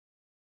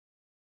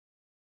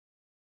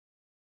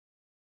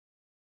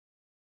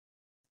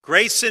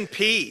Grace and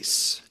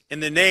peace in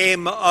the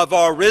name of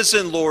our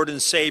risen Lord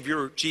and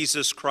Savior,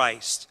 Jesus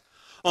Christ.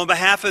 On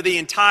behalf of the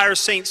entire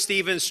St.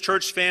 Stephen's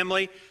Church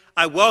family,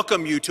 I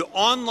welcome you to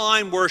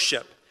online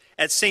worship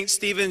at St.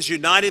 Stephen's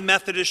United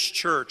Methodist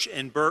Church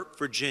in Burke,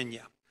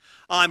 Virginia.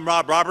 I'm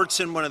Rob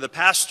Robertson, one of the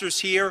pastors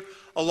here,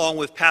 along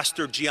with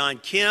Pastor Gian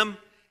Kim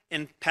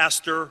and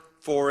Pastor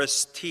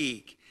Forrest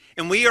Teague.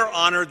 And we are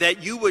honored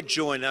that you would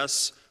join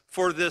us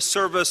for this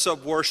service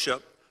of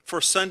worship for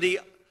Sunday,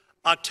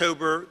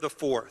 October the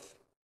 4th.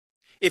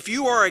 If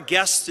you are a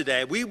guest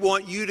today, we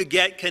want you to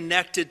get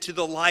connected to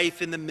the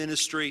life and the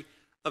ministry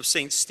of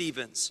St.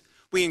 Stephen's.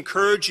 We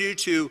encourage you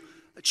to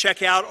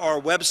check out our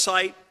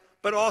website,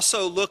 but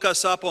also look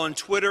us up on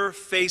Twitter,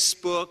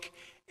 Facebook,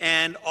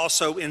 and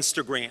also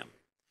Instagram.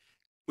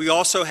 We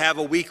also have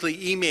a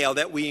weekly email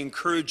that we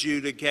encourage you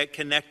to get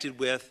connected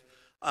with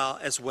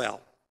as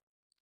well.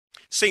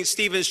 St.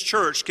 Stephen's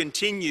Church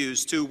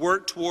continues to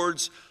work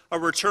towards a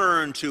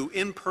return to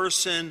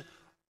in-person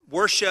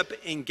worship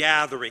and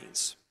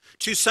gatherings.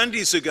 2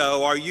 Sundays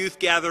ago, our youth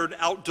gathered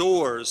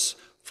outdoors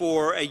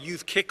for a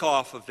youth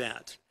kickoff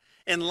event.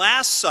 And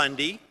last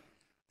Sunday,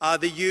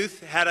 the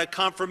youth had a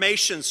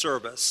confirmation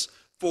service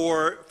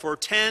for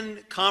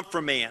 10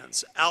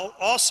 confirmands,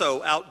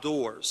 also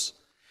outdoors.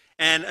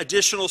 And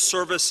additional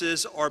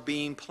services are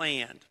being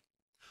planned.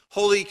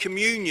 Holy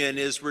Communion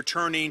is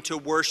returning to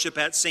worship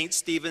at St.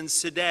 Stephen's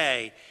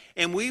today,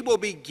 and we will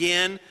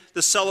begin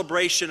the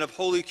celebration of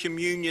Holy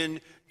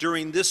Communion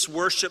during this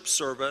worship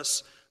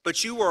service,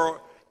 but you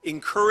are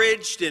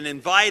encouraged and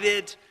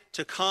invited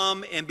to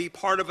come and be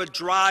part of a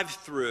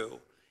drive-through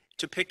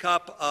to pick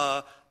up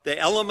the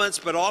elements,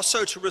 but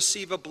also to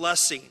receive a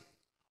blessing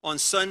on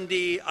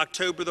Sunday,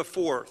 October the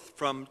 4th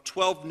from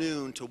 12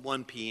 noon to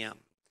 1 p.m.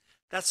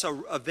 That's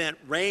an event,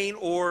 rain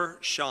or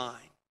shine.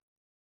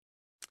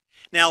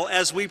 Now,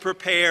 as we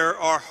prepare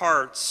our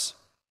hearts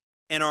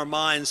and our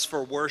minds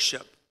for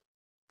worship,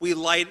 we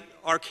light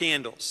our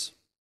candles,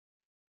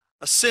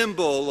 a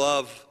symbol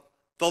of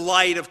the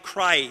light of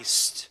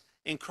Christ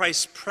and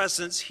Christ's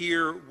presence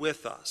here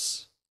with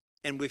us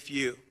and with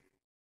you.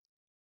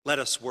 Let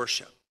us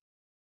worship.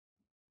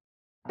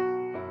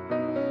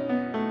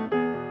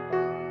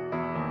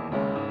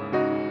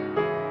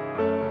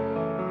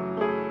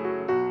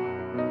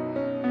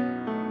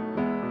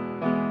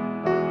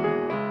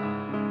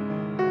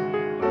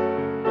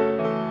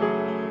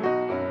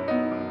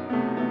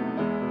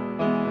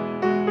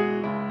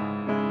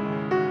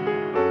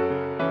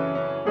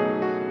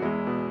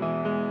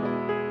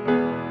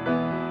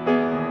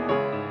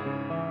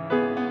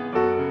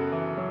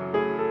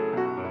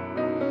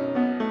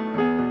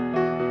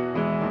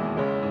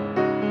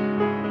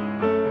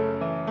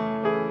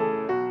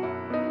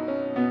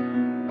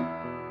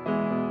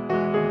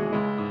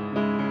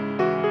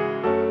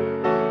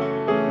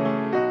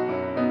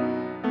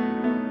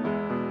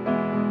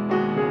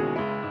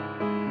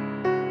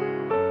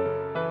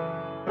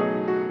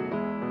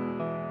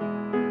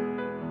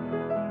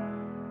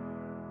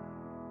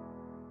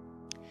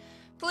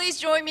 Please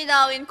join me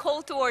now in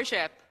call to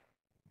worship.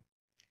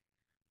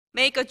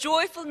 Make a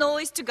joyful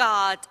noise to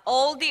God,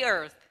 all the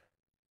earth.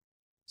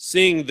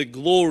 Sing the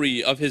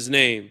glory of his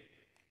name.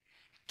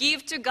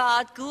 Give to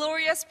God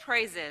glorious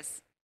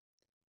praises.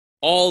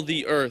 All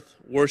the earth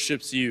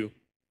worships you.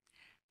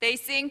 They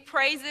sing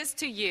praises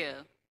to you.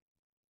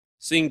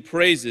 Sing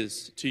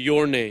praises to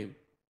your name.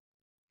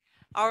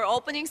 Our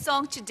opening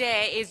song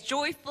today is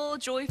Joyful,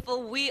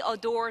 Joyful, We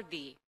Adore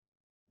Thee.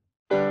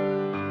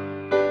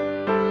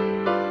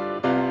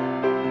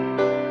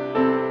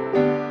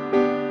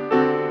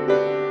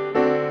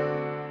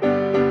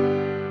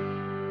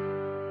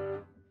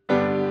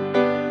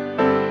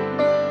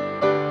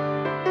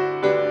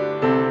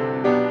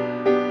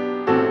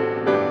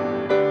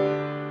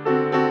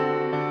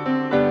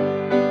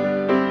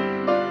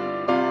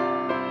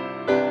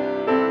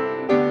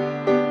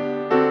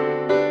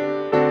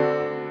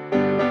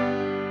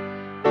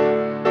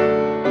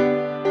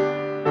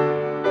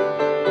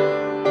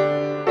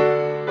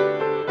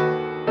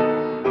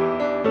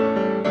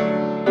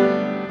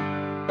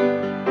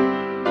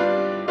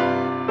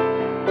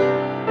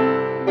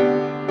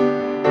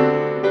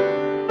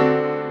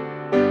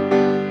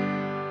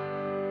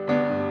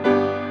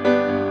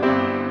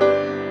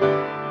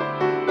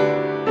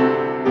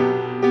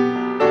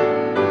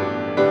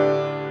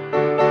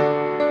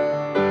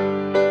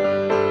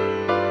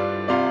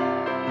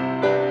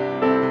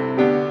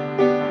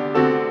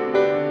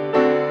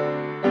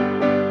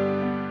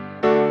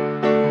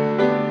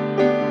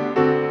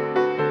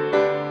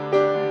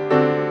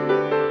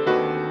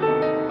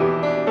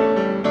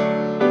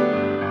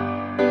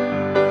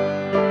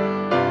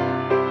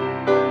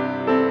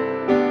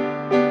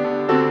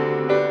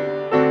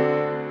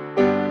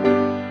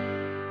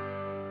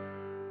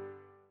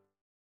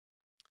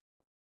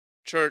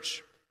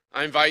 Church,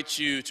 I invite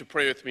you to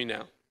pray with me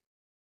now.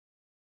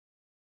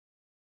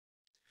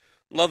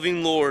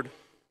 Loving Lord,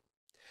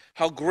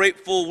 how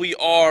grateful we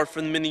are for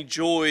the many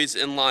joys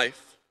in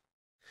life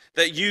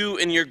that you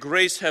and your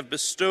grace have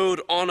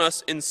bestowed on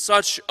us in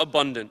such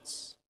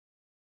abundance.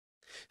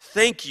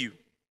 Thank you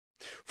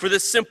for the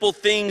simple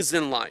things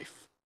in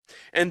life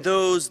and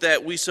those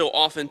that we so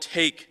often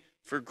take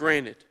for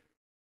granted.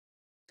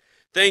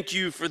 Thank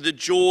you for the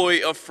joy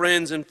of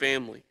friends and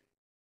family,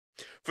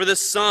 for the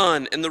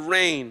sun and the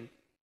rain,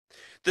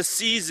 the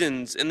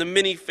seasons and the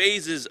many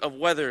phases of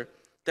weather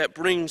that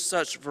bring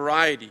such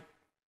variety,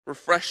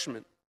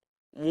 refreshment,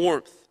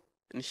 warmth,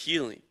 and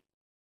healing.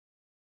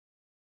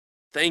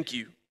 Thank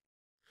you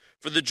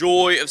for the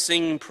joy of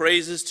singing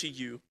praises to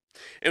you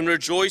and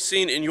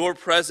rejoicing in your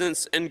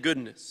presence and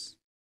goodness.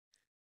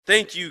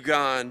 Thank you,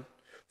 God,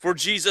 for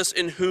Jesus,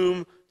 in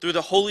whom, through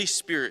the Holy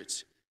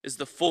Spirit, is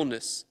the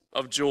fullness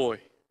of joy.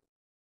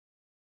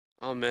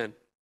 Amen.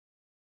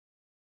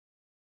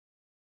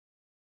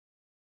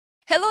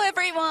 Hello,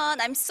 everyone.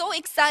 I'm so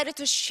excited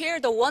to share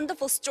the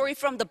wonderful story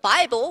from the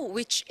Bible,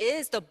 which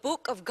is the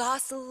book of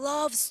God's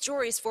love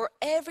stories for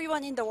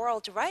everyone in the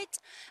world, right?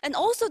 And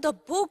also, the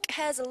book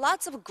has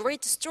lots of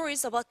great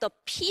stories about the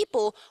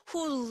people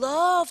who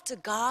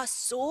loved God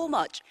so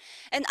much.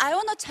 And I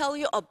want to tell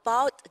you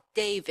about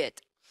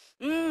David.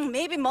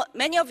 Maybe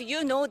many of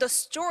you know the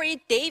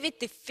story. David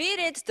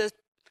defeated the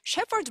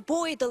shepherd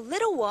boy, the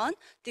little one,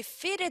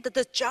 defeated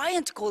the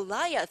giant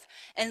Goliath.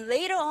 And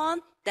later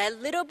on,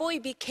 that little boy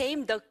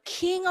became the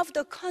king of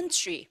the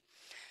country.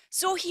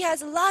 So he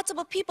has lots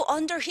of people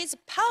under his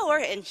power,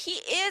 and he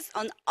is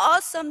an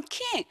awesome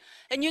king.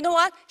 And you know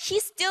what? He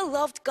still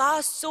loved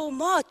God so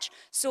much.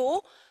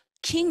 So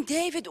King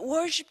David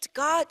worshiped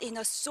God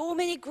in so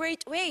many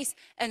great ways.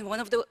 And one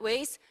of the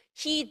ways,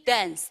 he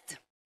danced.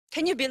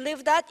 Can you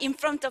believe that? In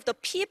front of the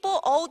people,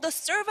 all the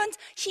servants,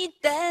 he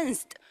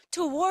danced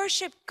to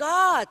worship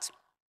God.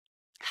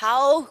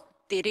 How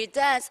did he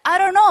dance? I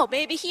don't know.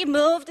 Maybe he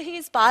moved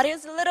his body a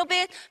little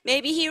bit.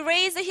 Maybe he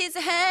raised his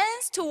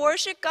hands to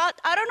worship God.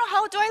 I don't know.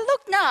 How do I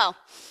look now?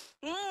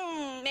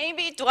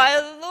 Maybe do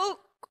I look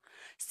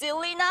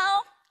silly now?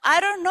 I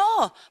don't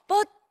know.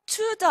 But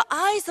to the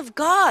eyes of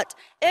God,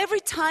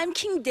 every time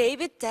King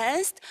David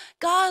danced,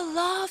 God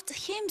loved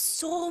him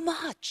so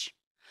much.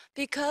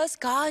 Because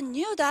God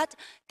knew that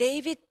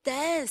David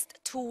danced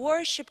to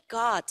worship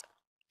God.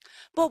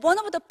 But one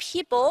of the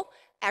people,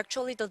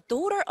 actually the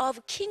daughter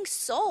of King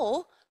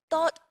Saul,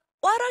 thought,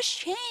 what a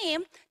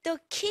shame, the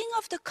king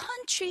of the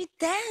country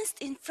danced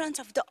in front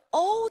of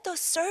all the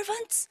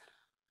servants.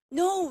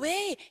 No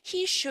way,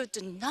 he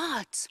should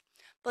not.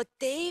 But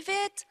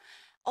David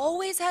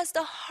always has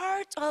the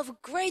heart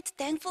of great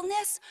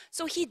thankfulness,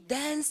 so he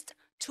danced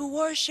to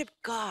worship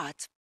God.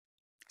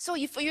 So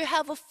if you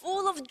have a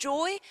full of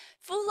joy,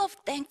 full of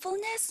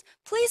thankfulness,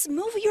 please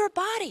move your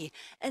body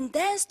and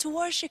dance to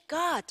worship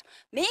God.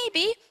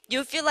 Maybe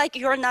you feel like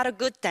you're not a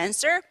good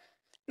dancer.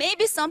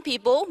 Maybe some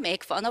people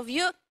make fun of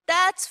you.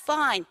 That's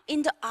fine.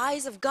 In the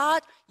eyes of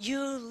God,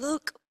 you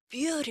look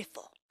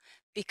beautiful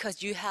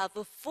because you have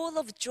a full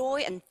of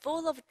joy and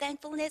full of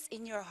thankfulness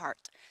in your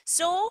heart.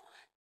 So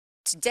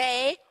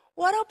today,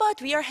 what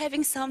about we are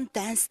having some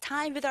dance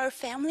time with our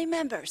family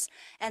members,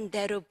 and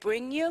that'll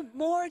bring you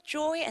more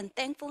joy and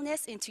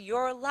thankfulness into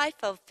your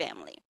life of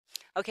family.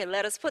 Okay,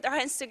 let us put our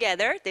hands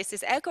together. This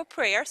is echo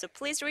prayer, so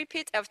please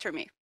repeat after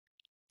me.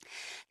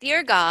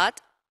 Dear God,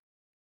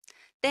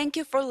 thank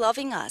you for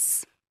loving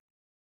us.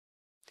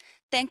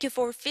 Thank you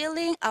for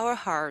filling our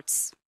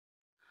hearts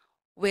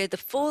with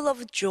full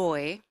of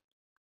joy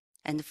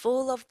and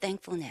full of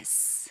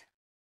thankfulness.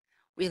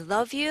 We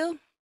love you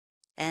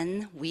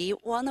and we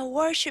want to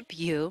worship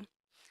you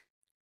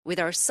with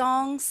our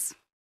songs,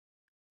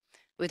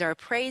 with our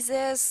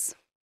praises,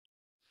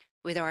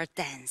 with our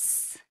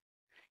dance.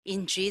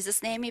 In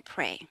Jesus' name we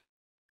pray.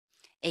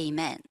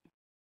 Amen.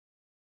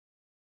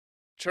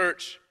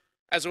 Church,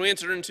 as we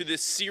enter into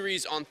this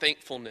series on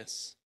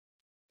thankfulness,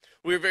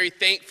 we are very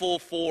thankful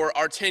for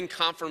our 10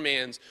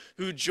 confirmands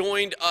who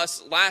joined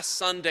us last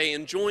Sunday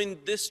and joined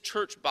this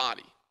church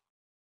body.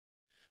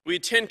 We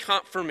had 10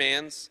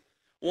 confirmands,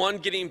 one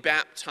getting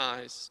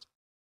baptized.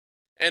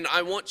 And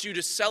I want you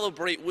to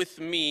celebrate with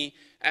me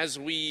as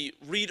we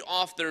read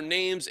off their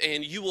names,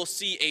 and you will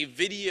see a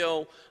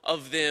video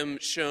of them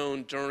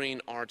shown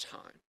during our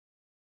time.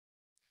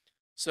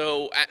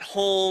 So at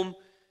home,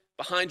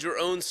 behind your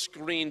own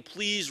screen,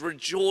 please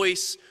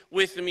rejoice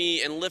with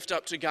me and lift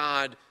up to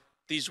God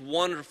these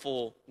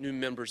wonderful new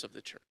members of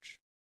the church.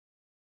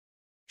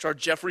 Which are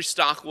Jeffrey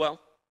Stockwell,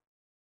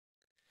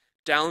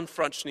 Dallin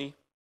Frunchny,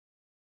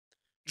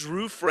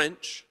 Drew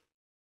French,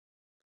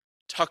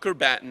 Tucker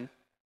Batten,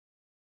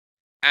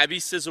 Abby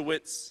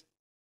Sizowitz,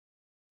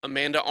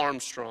 Amanda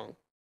Armstrong,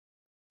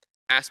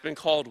 Aspen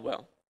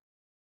Caldwell,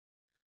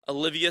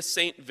 Olivia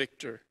St.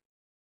 Victor,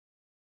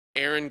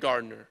 Aaron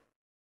Gardner,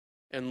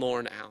 and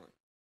Lauren Allen.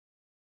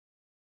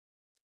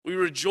 We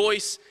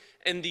rejoice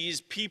in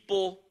these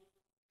people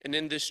and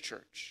in this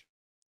church.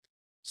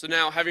 So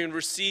now, having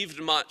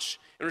received much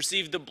and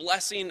received the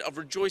blessing of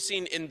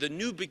rejoicing in the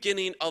new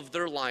beginning of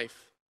their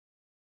life,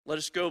 let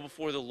us go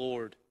before the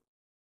Lord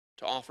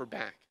to offer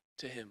back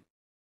to Him.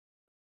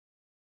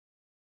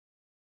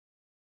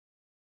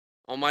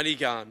 Almighty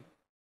God,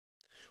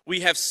 We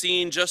have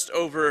seen just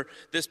over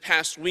this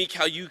past week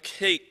how you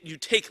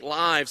take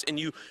lives and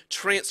you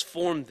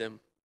transform them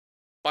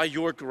by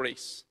your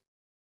grace.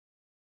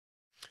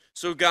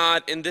 So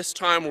God, in this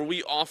time where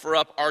we offer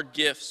up our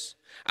gifts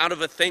out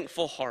of a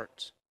thankful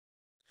heart,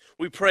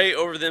 we pray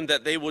over them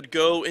that they would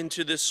go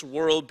into this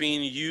world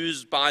being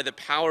used by the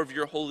power of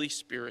your Holy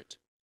Spirit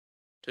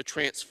to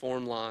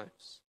transform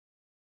lives.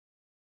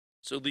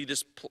 So lead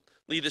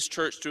this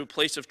church to a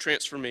place of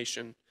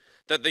transformation,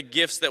 that the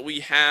gifts that we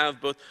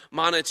have, both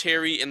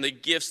monetary and the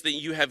gifts that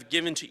you have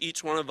given to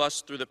each one of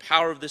us through the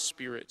power of the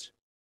Spirit,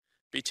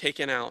 be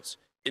taken out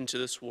into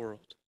this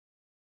world.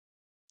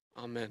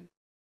 Amen.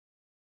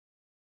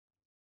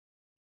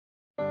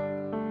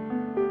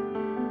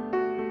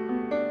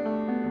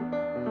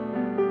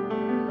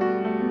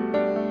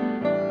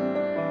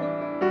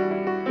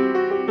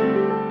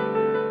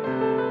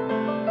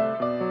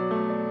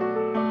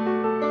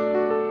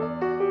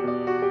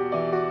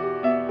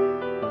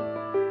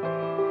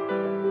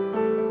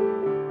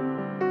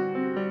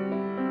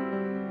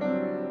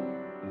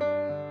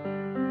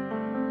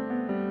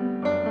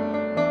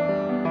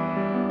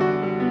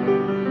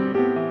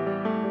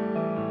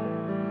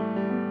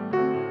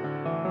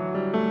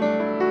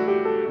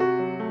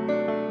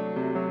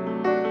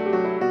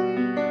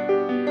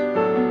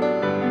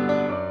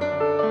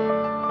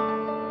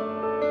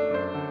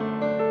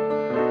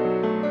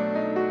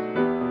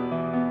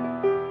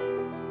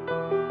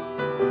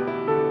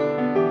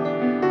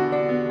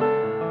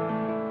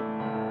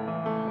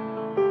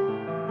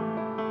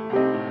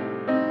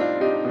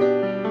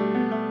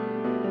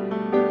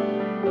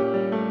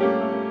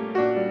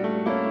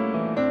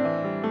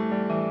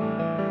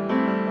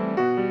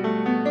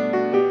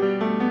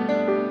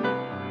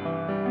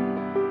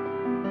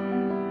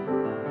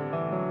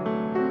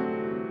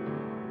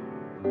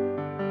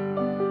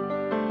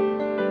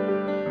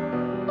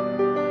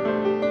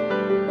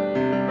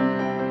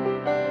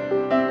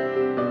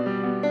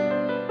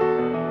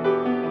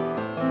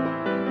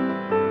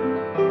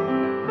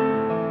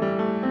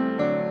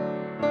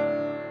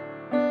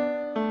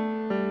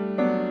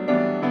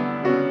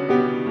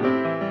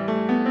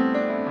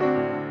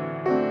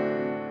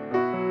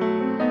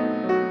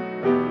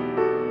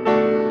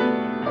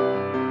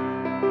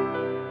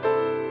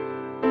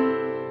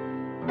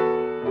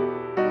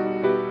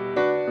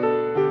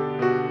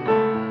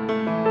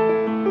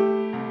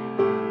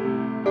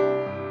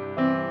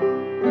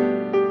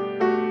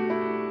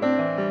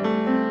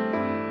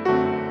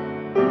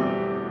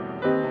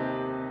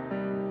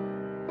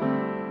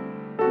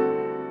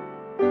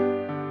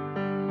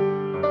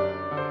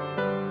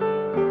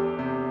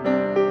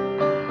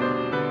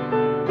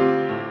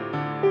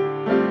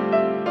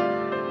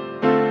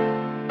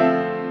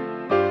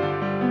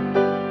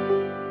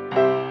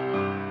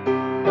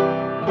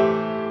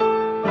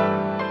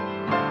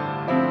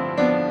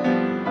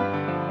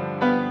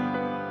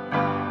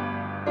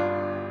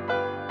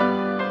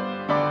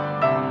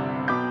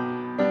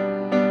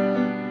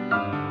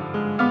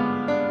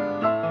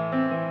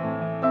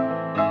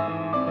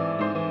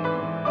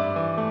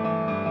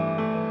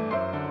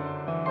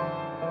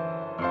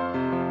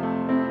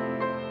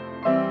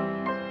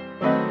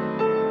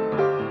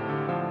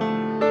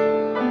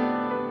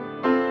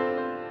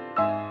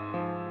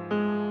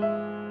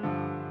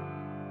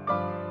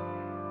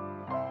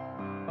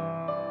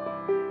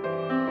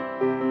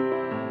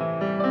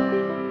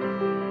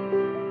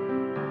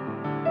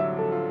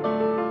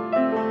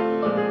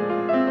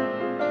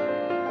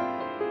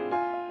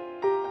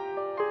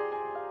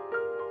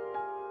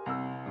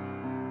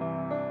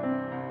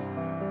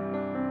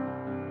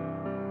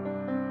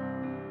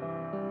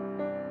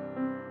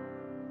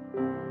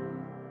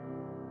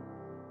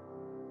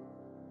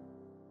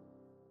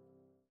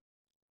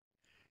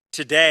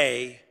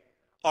 Today,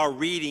 our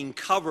reading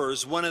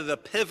covers one of the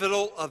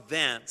pivotal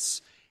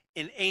events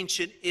in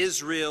ancient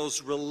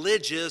Israel's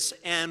religious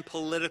and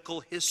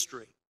political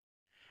history,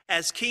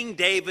 as King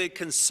David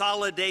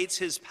consolidates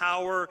his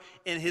power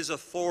and his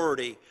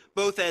authority,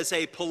 both as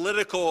a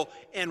political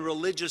and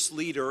religious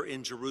leader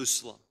in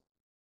Jerusalem.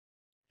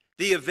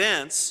 The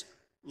events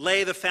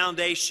lay the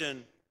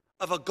foundation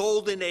of a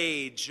golden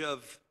age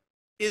of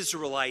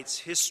Israelites'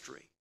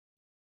 history.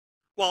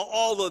 While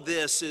all of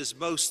this is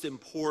most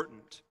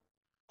important,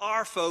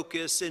 our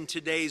focus in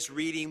today's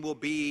reading will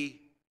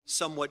be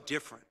somewhat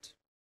different.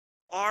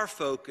 Our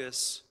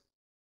focus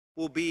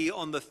will be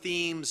on the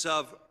themes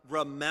of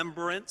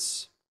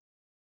remembrance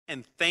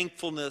and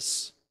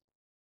thankfulness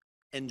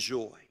and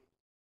joy.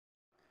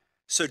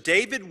 So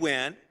David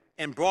went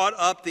and brought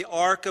up the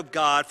ark of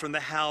God from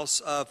the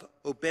house of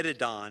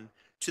Obed-Edom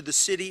to the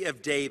city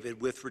of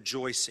David with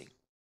rejoicing.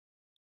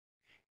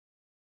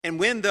 And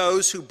when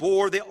those who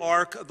bore the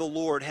ark of the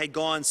Lord had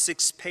gone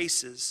 6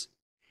 paces,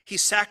 he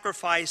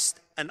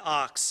sacrificed an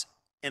ox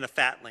and a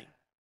fatling.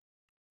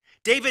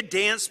 David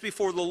danced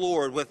before the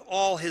Lord with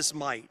all his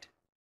might.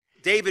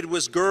 David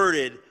was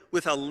girded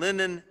with a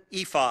linen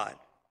ephod.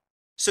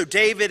 So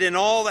David and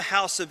all the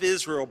house of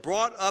Israel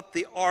brought up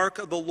the ark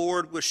of the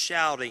Lord with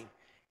shouting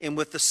and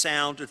with the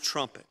sound of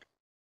trumpet.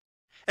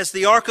 As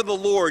the ark of the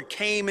Lord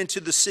came into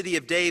the city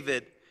of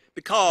David,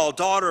 Michal,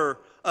 daughter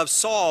of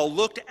Saul,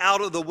 looked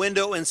out of the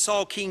window and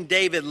saw King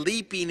David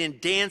leaping and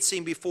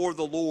dancing before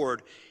the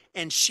Lord,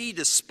 and she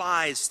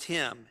despised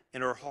him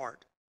in her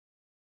heart.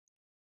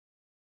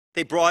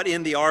 They brought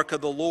in the ark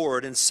of the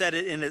Lord and set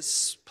it in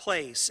its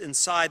place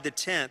inside the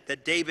tent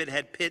that David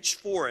had pitched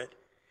for it.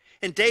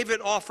 And David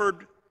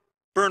offered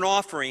burnt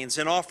offerings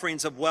and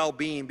offerings of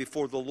well-being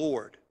before the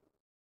Lord.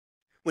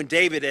 When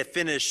David had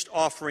finished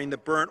offering the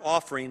burnt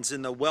offerings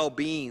and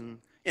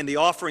the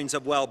offerings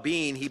of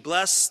well-being, he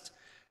blessed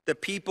the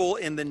people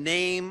in the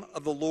name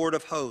of the Lord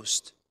of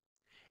hosts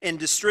and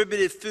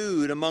distributed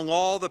food among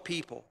all the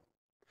people,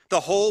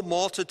 the whole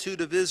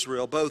multitude of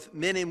Israel, both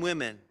men and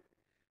women,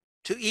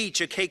 to each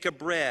a cake of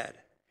bread,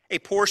 a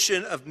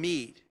portion of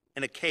meat,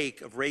 and a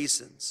cake of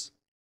raisins.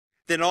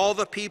 Then all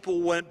the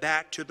people went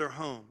back to their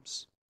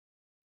homes.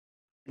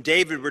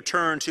 David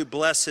returned to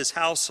bless his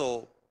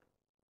household,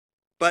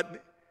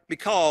 but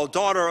Michal,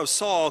 daughter of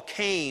Saul,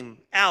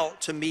 came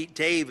out to meet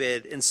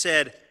David and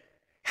said,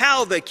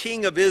 "How the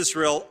king of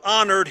Israel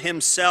honored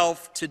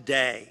himself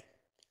today,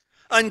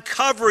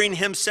 uncovering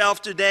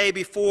himself today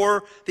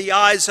before the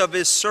eyes of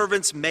his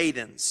servants'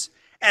 maidens,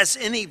 as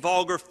any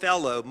vulgar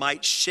fellow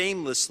might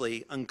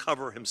shamelessly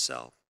uncover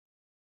himself."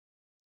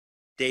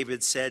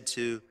 David said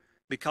to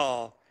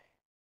Michal,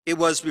 "It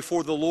was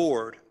before the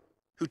Lord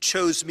who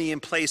chose me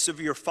in place of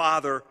your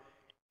father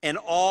and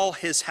all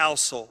his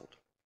household,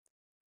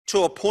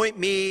 to appoint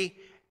me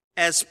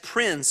as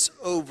prince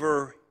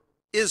over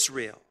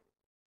Israel,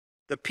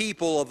 the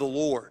people of the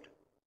Lord,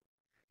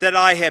 that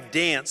I have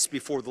danced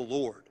before the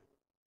Lord.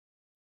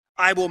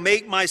 I will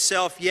make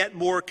myself yet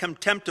more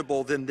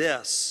contemptible than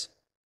this,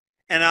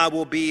 and I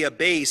will be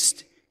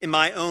abased in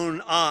my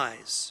own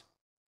eyes.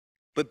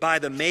 But by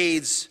the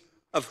maids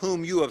of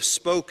whom you have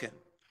spoken,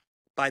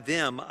 by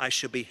them I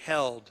shall be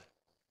held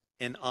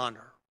in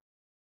honor."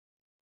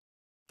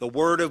 The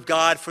word of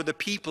God for the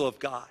people of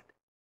God.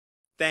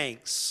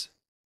 Thanks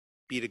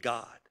be to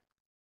God.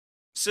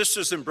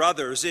 Sisters and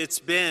brothers, it's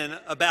been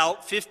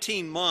about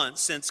 15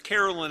 months since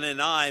Carolyn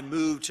and I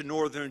moved to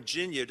Northern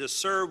Virginia to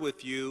serve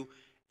with you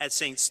at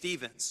St.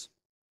 Stephen's.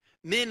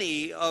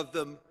 Many of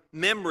the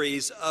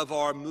memories of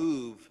our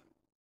move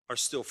are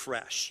still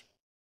fresh.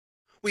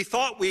 We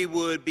thought we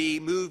would be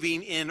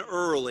moving in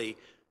early,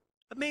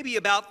 maybe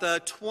about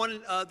the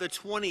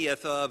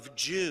 20th of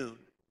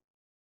June,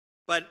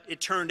 but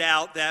it turned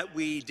out that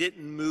we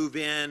didn't move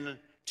in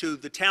to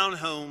the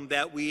townhome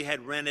that we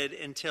had rented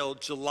until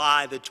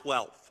July the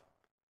 12th.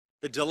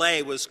 The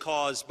delay was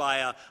caused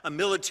by a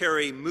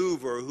military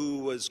mover who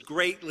was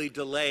greatly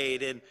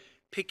delayed in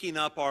picking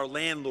up our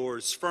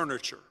landlord's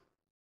furniture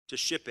to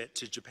ship it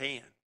to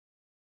Japan.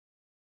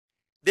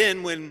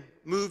 Then when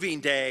moving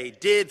day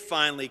did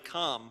finally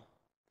come,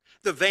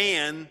 the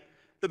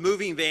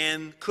moving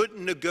van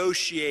couldn't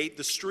negotiate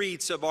the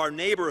streets of our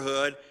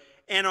neighborhood,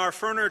 and our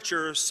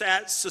furniture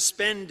sat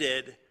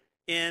suspended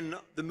in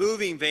the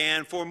moving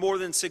van for more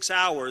than 6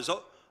 hours,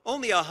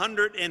 only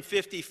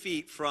 150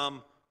 feet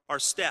from our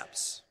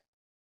steps.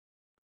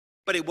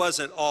 But it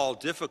wasn't all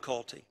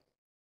difficulty.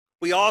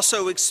 We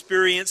also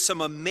experienced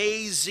some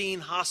amazing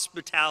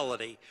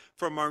hospitality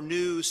from our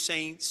new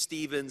St.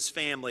 Stephen's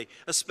family,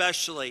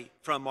 especially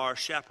from our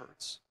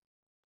shepherds.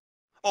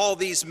 All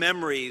these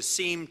memories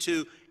seem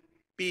to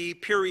be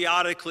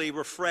periodically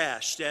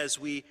refreshed as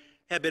we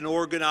have been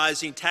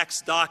organizing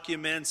tax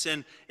documents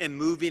and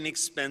moving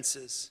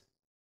expenses.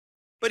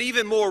 But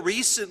even more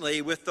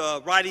recently, with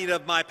the writing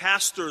of my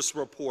pastor's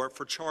report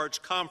for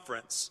Charge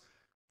Conference,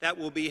 that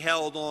will be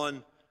held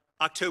on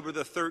October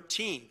the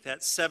 13th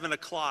at 7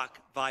 o'clock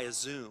via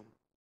Zoom.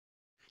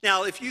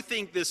 Now, if you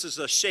think this is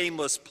a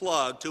shameless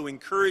plug to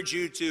encourage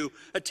you to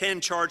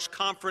attend Charge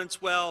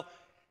Conference, well,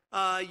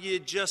 you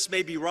just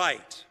may be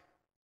right.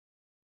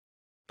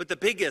 But the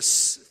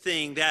biggest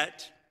thing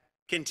that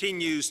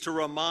continues to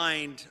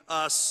remind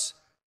us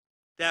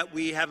that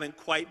we haven't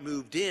quite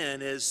moved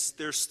in is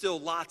there's still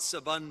lots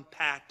of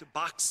unpacked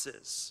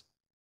boxes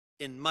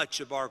in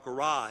much of our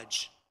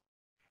garage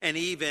and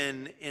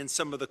even in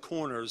some of the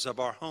corners of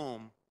our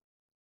home.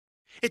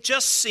 It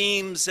just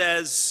seems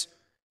as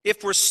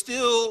if we're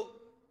still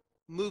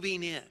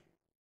moving in,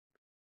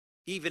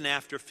 even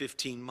after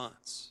 15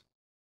 months.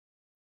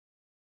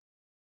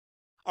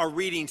 Our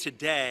reading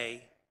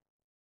today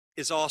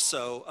is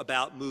also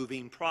about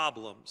moving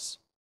problems.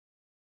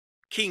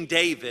 King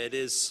David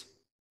is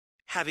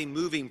having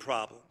moving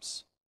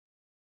problems.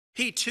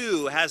 He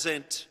too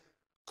hasn't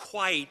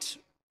quite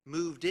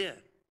moved in.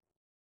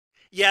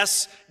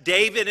 Yes,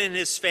 David and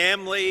his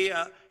family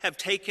have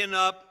taken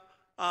up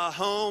a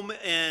home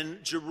in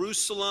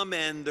Jerusalem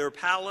and their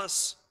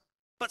palace,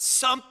 but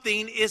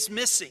something is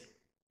missing.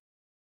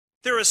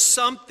 There is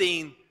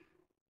something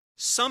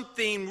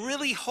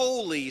really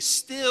holy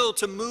still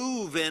to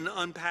move and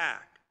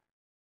unpack.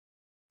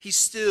 He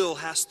still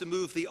has to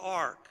move the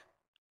ark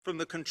from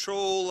the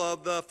control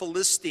of the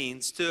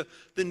Philistines to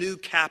the new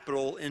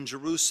capital in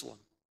Jerusalem.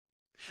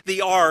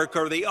 The ark,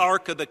 or the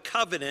Ark of the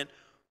Covenant,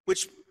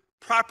 which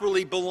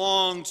properly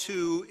belonged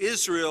to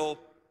Israel,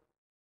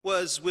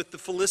 was with the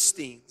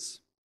Philistines,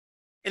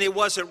 and it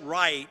wasn't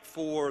right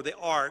for the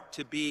ark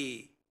to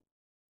be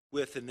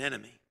with an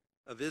enemy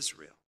of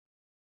Israel.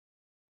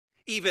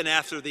 Even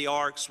after the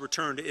ark's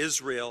return to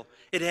Israel,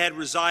 it had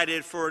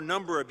resided for a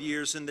number of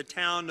years in the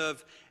town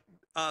of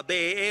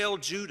Baal,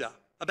 Judah,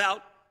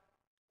 about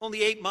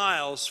only 8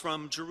 miles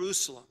from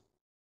Jerusalem.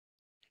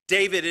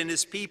 David and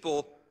his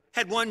people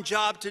had one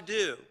job to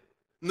do: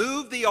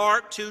 move the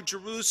ark to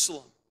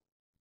Jerusalem.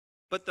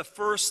 But the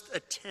first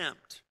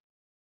attempt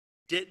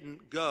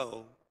didn't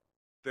go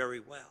very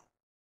well.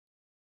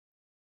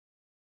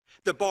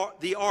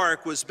 The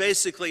ark was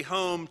basically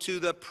home to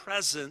the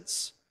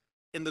presence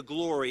and the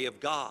glory of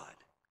God.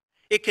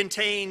 It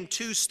contained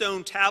 2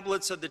 stone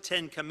tablets of the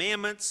 10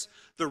 Commandments,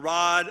 the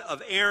rod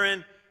of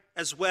Aaron,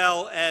 as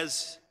well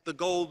as the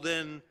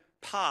golden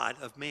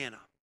pot of manna.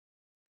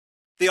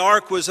 The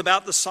ark was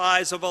about the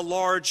size of a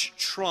large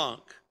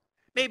trunk,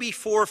 maybe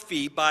 4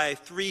 feet by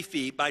 3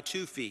 feet by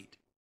 2 feet.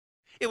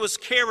 It was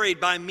carried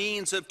by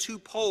means of 2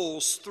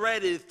 poles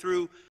threaded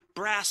through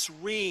brass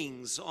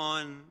rings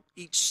on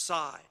each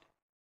side.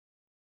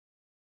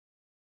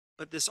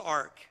 But this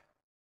ark,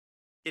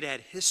 it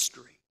had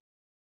history.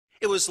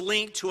 It was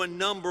linked to a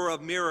number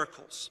of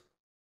miracles.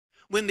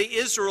 When the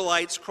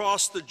Israelites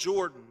crossed the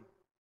Jordan,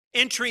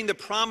 entering the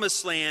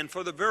Promised Land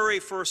for the very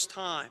first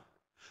time,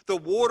 the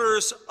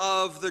waters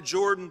of the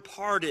Jordan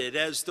parted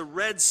as the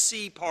Red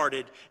Sea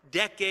parted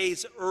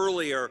decades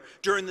earlier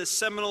during the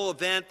seminal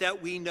event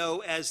that we know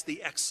as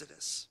the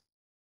Exodus.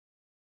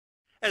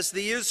 As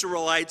the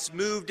Israelites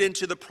moved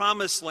into the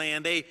Promised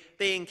Land,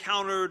 they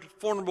encountered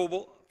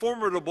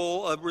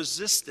formidable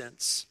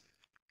resistance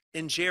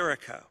in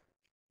Jericho.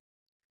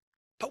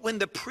 But when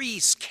the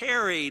priests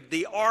carried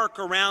the ark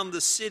around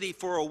the city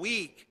for a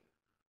week,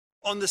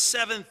 on the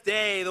 7th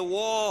day, the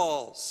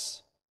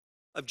walls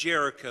of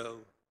Jericho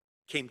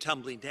came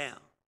tumbling down.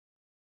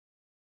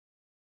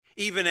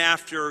 Even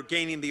after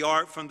gaining the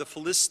ark from the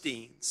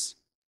Philistines,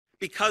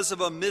 because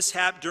of a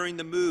mishap during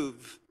the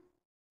move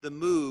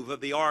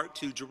of the ark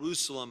to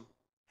Jerusalem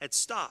had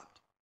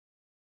stopped.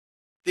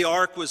 The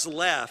ark was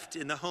left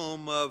in the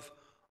home of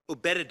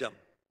Obed-Edom.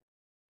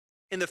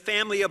 And the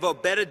family of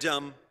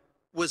Obed-Edom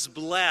was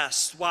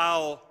blessed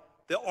while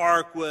the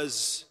ark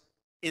was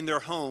in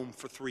their home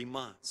for 3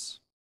 months.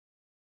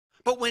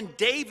 But when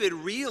David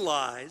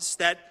realized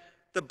that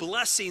the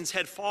blessings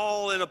had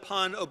fallen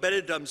upon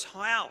Obed-Edom's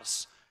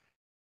house,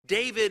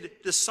 David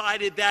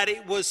decided that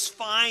it was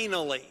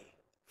finally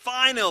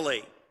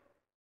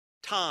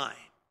time.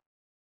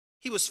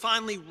 He was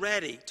finally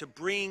ready to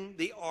bring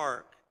the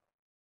ark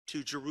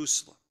to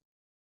Jerusalem.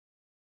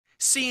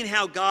 Seeing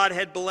how God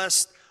had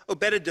blessed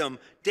Obed-Edom,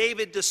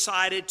 David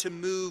decided to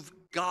move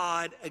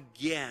God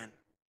again.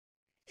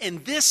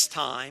 And this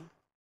time,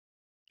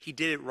 he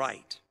did it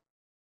right.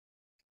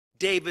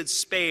 David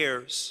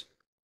spares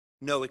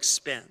no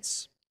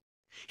expense.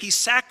 He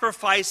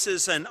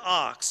sacrifices an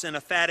ox and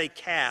a fatted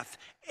calf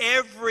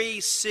every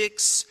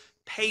 6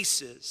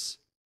 paces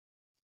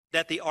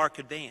that the ark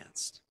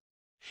advanced.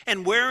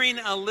 And wearing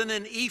a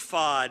linen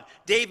ephod,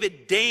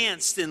 David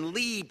danced and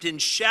leaped and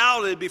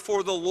shouted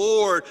before the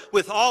Lord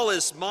with all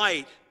his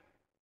might,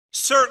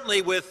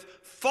 certainly with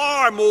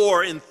far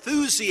more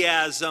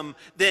enthusiasm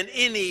than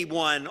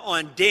anyone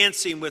on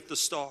Dancing with the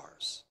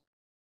Stars.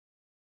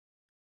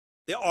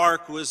 The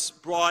ark was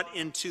brought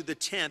into the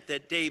tent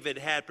that David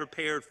had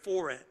prepared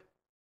for it.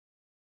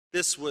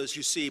 This was,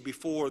 you see,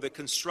 before the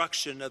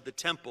construction of the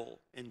temple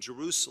in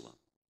Jerusalem.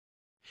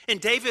 And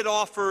David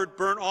offered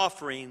burnt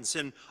offerings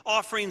and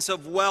offerings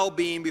of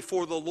well-being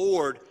before the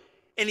Lord,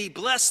 and he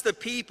blessed the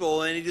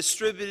people and he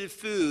distributed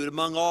food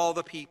among all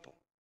the people.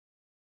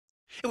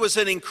 It was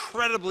an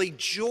incredibly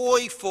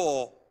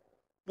joyful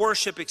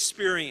worship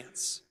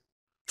experience,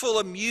 full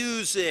of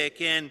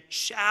music and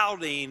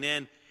shouting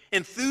and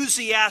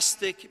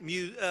enthusiastic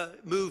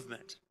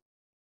movement,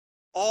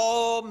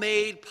 all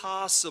made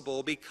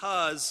possible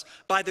because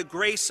by the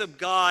grace of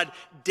God,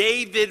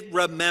 David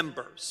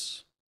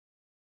remembers.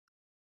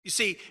 You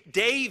see,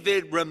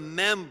 David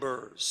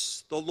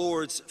remembers the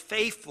Lord's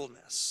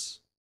faithfulness,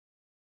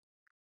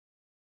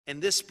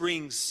 and this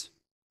brings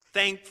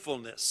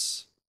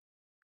thankfulness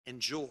and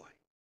joy.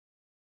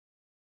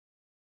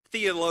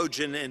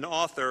 Theologian and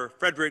author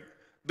Frederick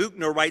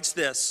Buechner writes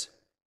this: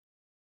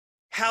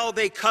 how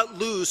they cut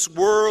loose,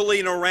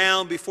 whirling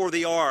around before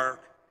the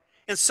ark,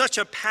 in such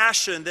a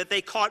passion that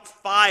they caught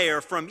fire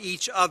from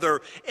each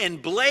other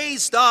and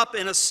blazed up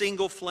in a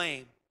single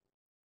flame.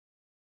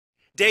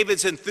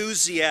 David's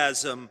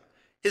enthusiasm,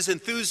 his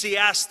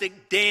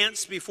enthusiastic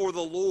dance before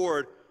the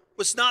Lord,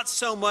 was not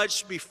so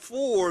much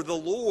before the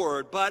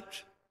Lord,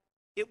 but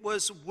it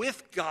was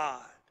with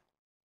God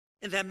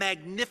in the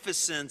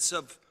magnificence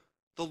of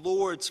the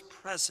Lord's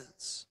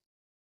presence.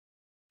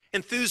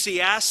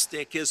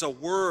 Enthusiastic is a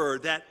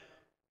word that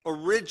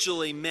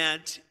originally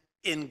meant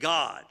in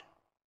God,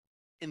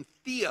 in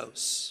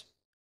theos,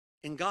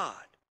 in God.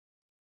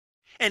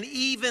 And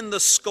even the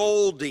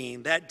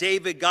scolding that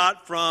David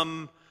got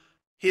from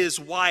his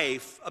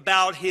wife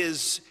about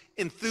his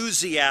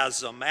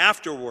enthusiasm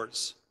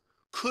afterwards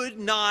could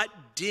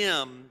not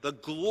dim the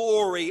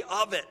glory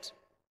of it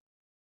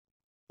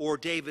or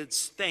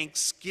David's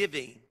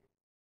thanksgiving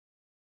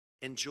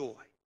and joy.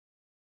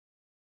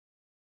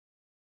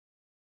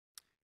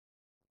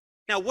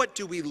 Now, what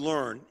do we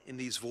learn in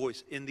these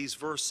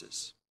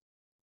verses?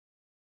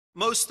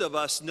 Most of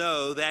us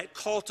know that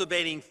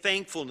cultivating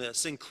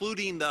thankfulness,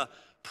 including the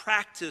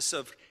practice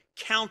of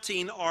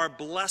counting our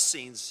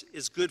blessings,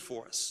 is good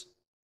for us.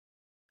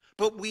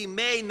 But we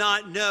may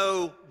not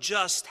know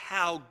just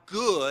how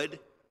good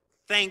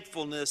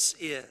thankfulness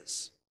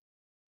is.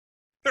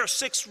 There are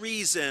 6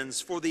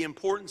 reasons for the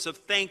importance of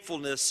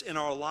thankfulness in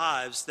our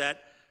lives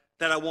that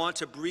I want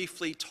to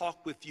briefly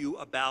talk with you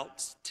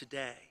about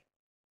today.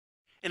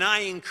 And I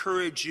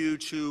encourage you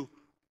to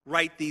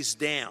write these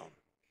down.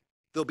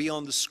 They'll be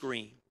on the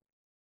screen.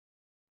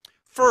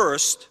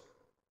 First,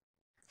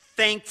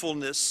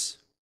 thankfulness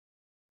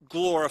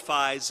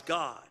glorifies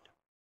God.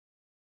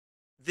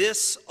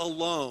 This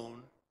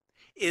alone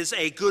is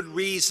a good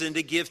reason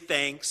to give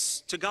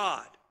thanks to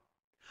God.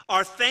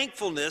 Our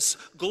thankfulness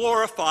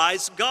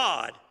glorifies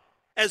God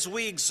as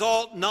we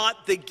exalt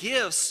not the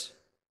gifts,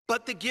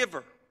 but the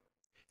giver.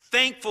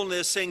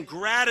 Thankfulness and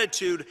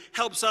gratitude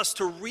helps us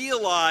to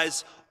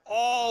realize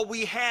all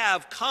we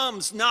have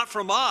comes not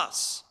from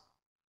us,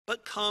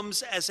 but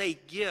comes as a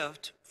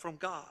gift from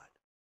God.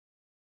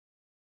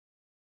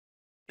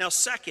 Now,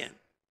 second,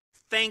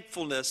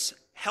 thankfulness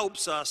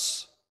helps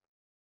us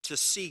to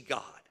see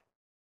God.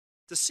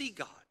 To see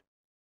God.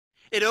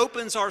 It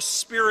opens our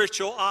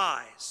spiritual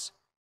eyes.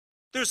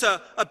 There's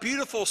a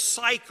beautiful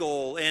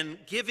cycle in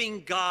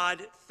giving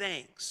God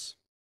thanks.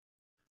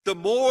 The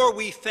more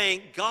we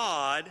thank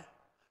God,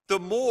 the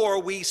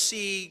more we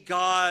see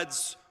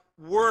God's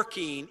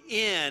working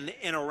in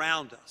and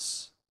around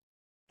us.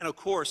 And of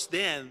course,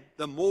 then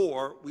the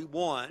more we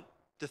want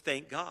to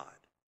thank God.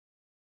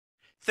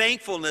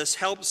 Thankfulness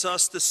helps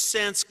us to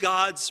sense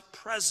God's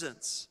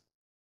presence,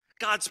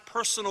 God's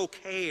personal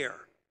care,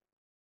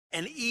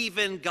 and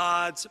even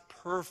God's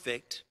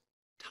perfect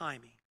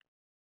timing.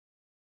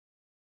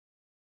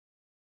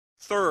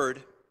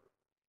 Third,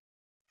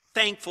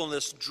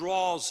 thankfulness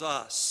draws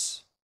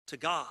us to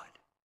God.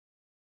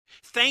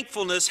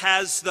 Thankfulness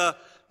has the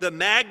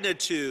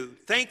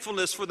magnitude,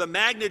 thankfulness for the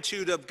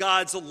magnitude of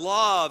God's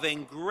love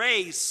and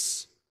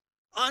grace,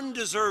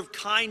 undeserved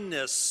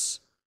kindness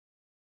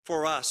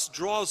for us,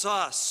 draws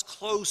us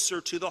closer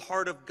to the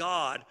heart of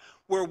God,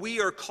 where we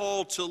are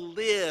called to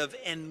live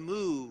and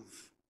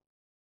move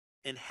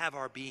and have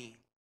our being.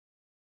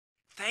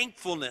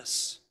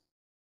 Thankfulness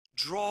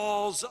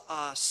draws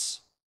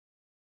us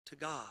to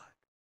God.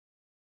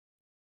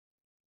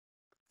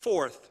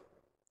 Fourth,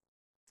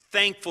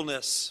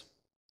 thankfulness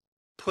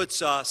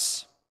puts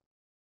us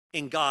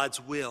in God's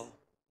will.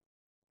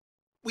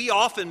 We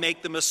often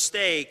make the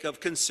mistake of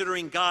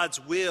considering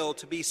God's will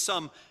to be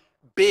some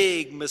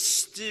big,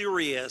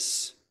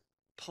 mysterious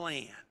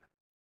plan,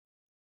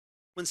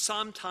 when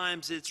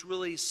sometimes it's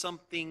really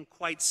something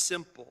quite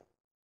simple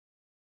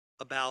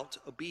about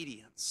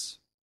obedience.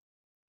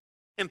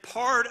 And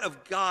part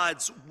of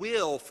God's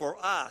will for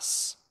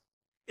us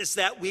is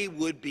that we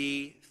would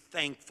be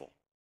thankful,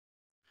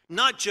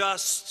 not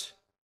just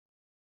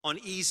on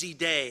easy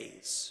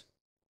days,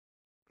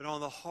 but on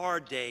the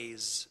hard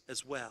days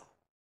as well.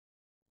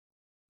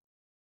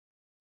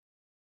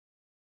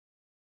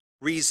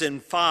 Reason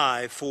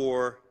 5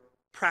 for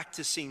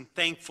practicing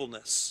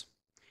thankfulness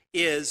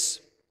is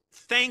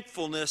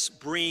thankfulness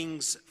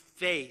brings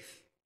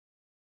faith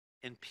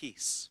and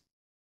peace.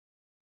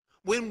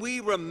 When we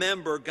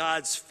remember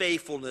God's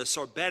faithfulness,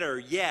 or better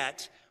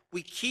yet,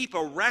 we keep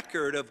a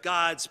record of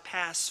God's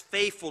past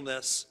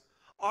faithfulness,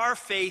 our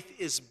faith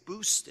is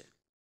boosted,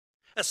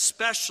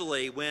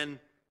 especially when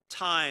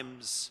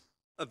times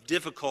of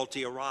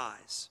difficulty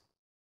arise.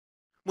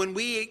 When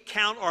we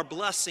count our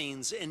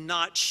blessings and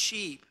not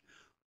sheep,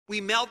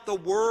 we melt the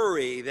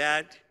worry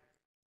that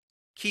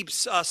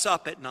keeps us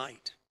up at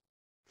night.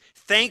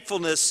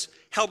 Thankfulness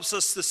helps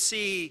us to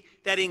see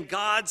that in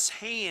God's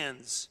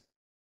hands,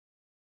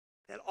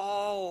 that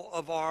all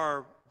of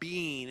our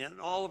being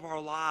and all of our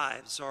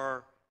lives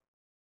are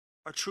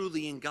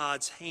truly in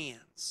God's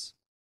hands.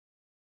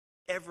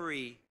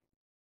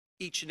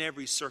 Each and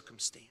every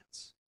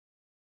circumstance.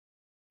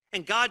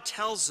 And God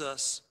tells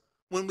us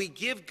when we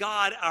give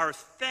God our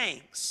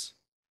thanks,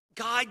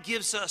 God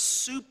gives us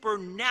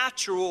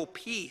supernatural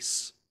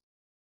peace,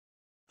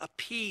 a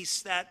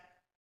peace that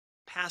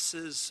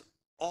passes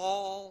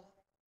all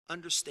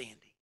understanding.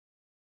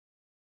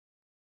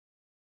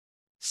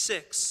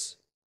 6,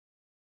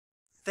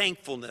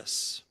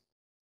 thankfulness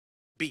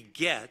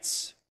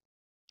begets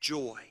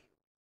joy.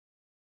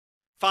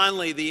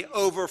 Finally, the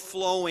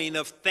overflowing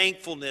of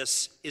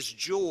thankfulness is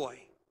joy.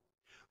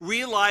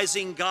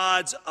 Realizing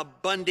God's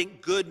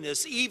abundant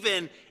goodness,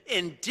 even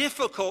in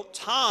difficult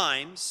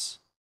times,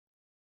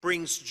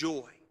 brings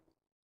joy.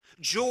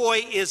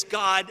 Joy is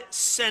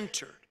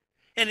God-centered,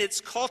 and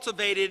it's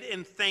cultivated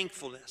in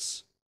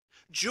thankfulness.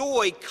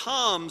 Joy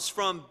comes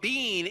from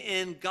being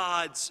in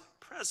God's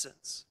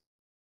presence.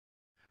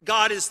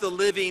 God is the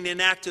living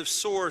and active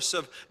source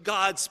of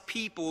God's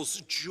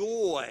people's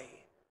joy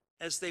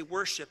as they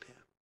worship him.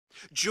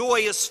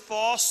 Joy is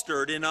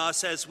fostered in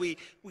us as we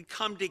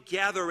come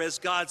together as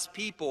God's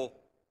people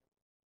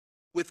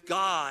with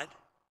God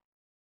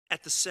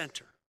at the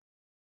center.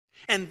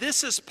 And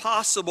this is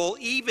possible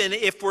even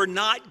if we're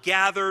not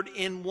gathered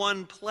in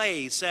one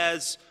place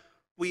as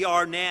we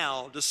are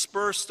now,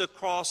 dispersed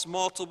across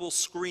multiple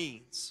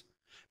screens.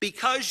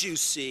 Because you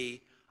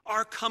see,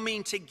 our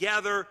coming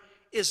together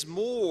is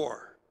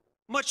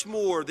much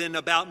more than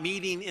about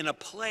meeting in a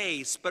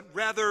place, but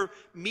rather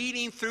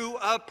meeting through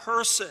a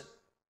person.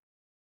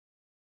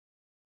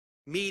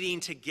 Meeting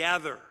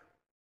together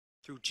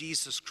through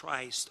Jesus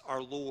Christ,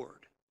 our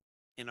Lord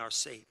and our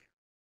Savior.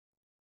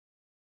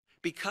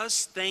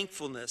 Because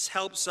thankfulness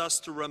helps us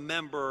to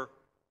remember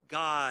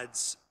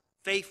God's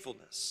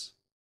faithfulness,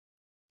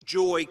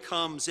 joy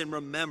comes in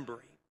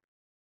remembering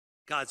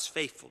God's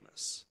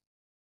faithfulness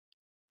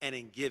and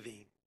in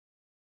giving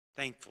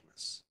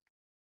thankfulness.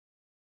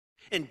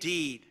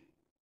 Indeed,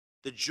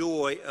 the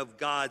joy of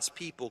God's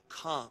people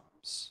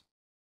comes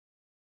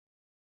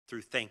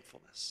through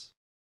thankfulness.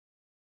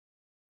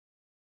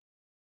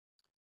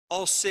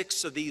 All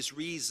 6 of these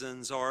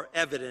reasons are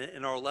evident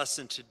in our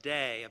lesson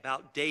today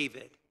about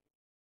David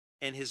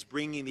and his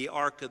bringing the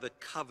Ark of the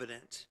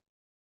Covenant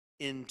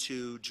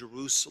into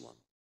Jerusalem.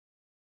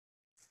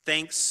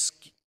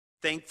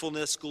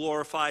 Thankfulness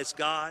glorifies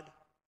God.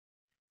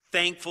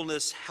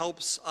 Thankfulness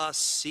helps us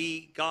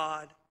see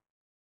God.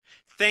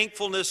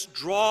 Thankfulness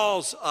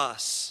draws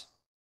us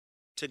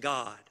to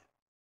God.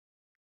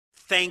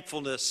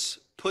 Thankfulness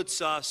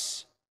puts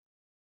us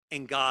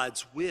in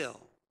God's will.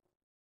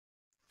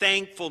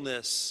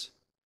 Thankfulness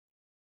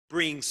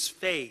brings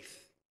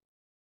faith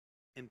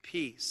and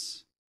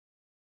peace,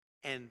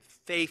 and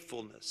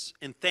faithfulness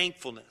and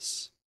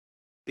thankfulness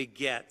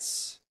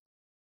begets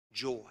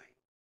joy.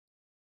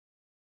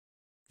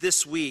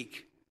 This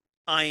week,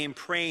 I am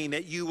praying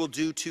that you will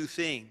do 2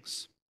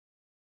 things.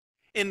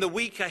 In the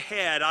week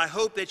ahead, I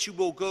hope that you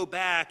will go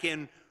back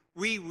and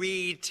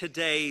reread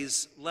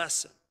today's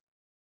lesson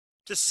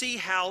to see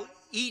how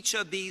each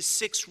of these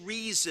 6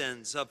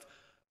 reasons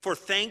for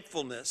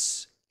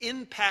thankfulness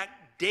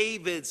impact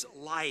David's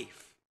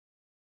life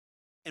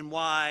and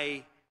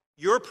why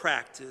your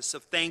practice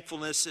of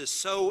thankfulness is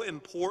so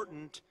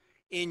important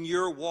in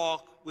your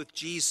walk with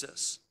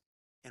Jesus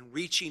and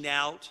reaching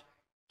out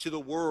to the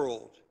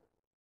world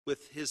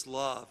with his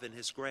love and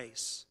his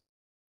grace.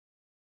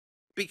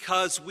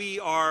 Because we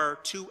are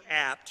too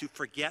apt to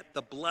forget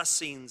the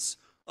blessings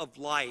of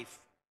life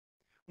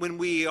when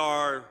we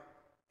are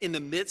in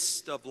the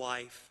midst of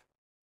life.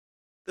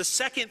 The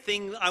second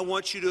thing I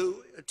want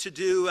you to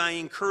do, I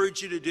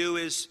encourage you to do,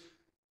 is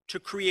to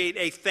create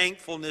a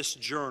thankfulness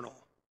journal.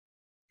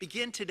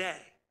 Begin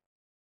today.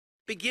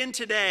 Begin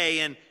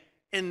today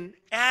and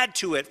add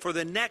to it for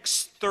the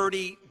next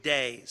 30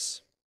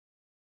 days.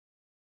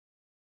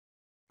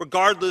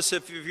 Regardless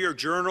if your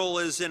journal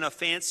is in a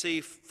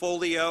fancy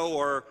folio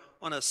or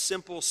on a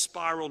simple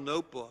spiral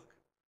notebook,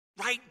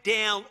 write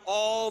down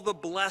all the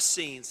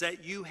blessings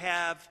that you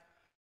have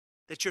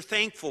that you're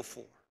thankful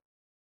for.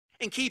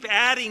 And keep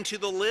adding to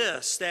the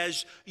list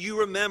as you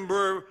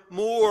remember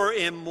more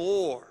and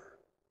more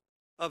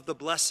of the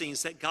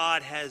blessings that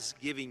God has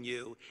given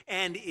you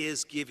and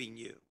is giving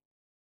you.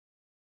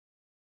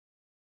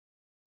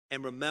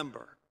 And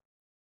remember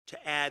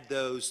to add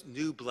those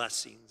new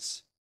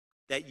blessings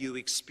that you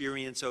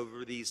experience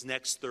over these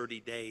next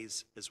 30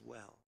 days as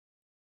well.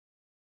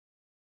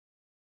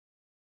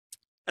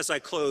 As I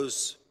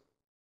close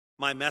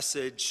my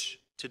message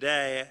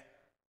today,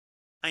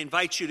 I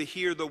invite you to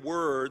hear the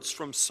words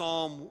from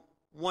Psalm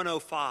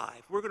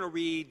 105. We're going to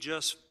read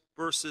just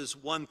verses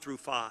 1 through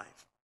 5.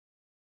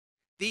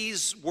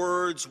 These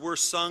words were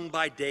sung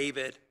by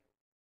David.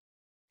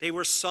 They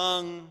were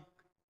sung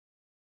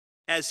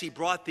as he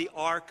brought the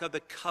Ark of the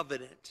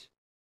Covenant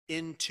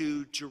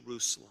into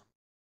Jerusalem.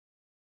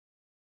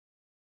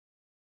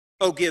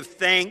 Oh, give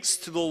thanks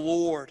to the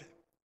Lord.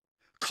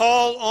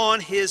 Call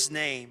on his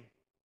name.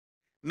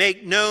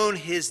 Make known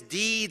his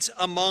deeds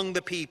among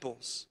the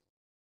peoples.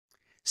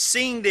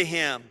 Sing to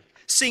him,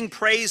 sing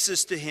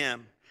praises to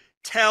him,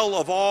 tell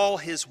of all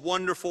his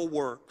wonderful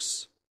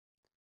works.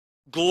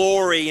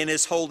 Glory in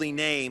his holy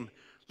name.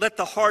 Let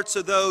the hearts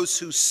of those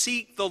who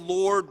seek the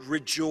Lord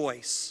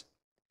rejoice.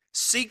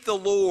 Seek the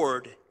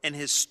Lord and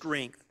his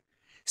strength.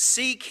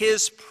 Seek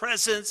his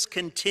presence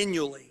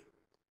continually.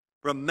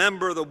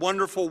 Remember the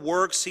wonderful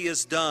works he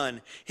has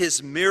done,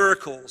 his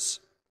miracles,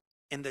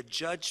 and the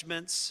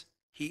judgments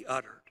he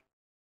uttered.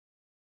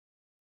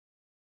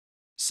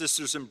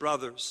 Sisters and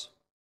brothers,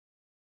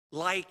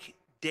 like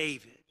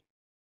David,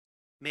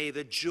 may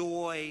the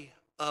joy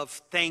of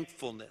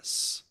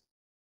thankfulness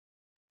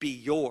be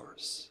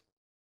yours.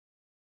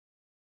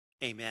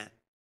 Amen.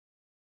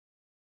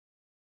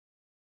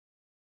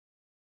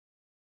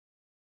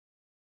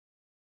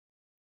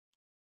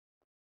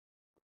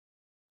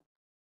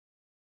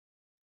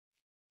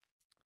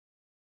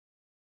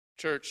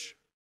 Church,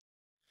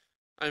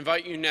 I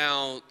invite you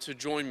now to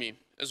join me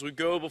as we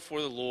go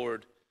before the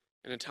Lord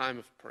in a time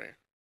of prayer.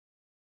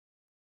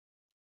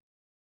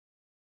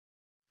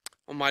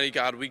 Almighty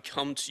God, we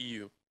come to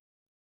you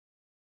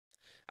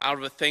out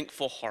of a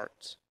thankful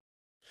heart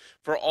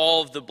for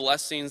all of the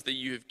blessings that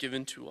you have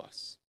given to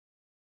us.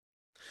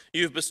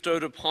 You have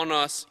bestowed upon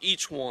us,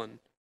 each one,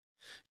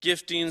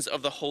 giftings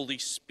of the Holy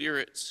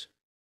Spirit.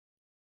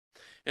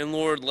 And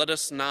Lord, let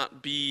us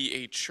not be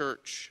a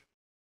church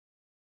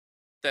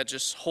that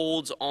just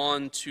holds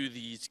on to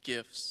these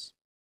gifts,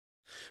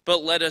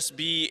 but let us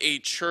be a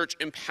church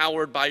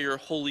empowered by your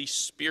Holy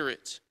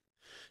Spirit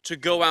to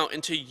go out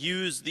and to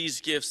use these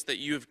gifts that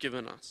you have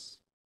given us,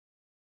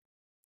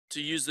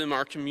 to use them in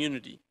our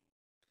community,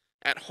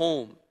 at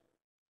home,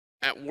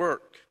 at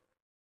work,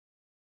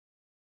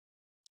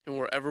 and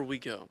wherever we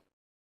go.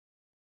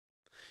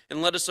 And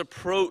let us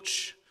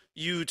approach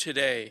you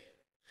today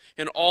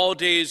and all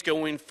days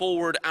going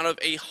forward out of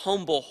a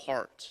humble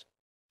heart.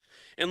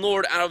 And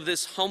Lord, out of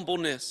this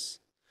humbleness,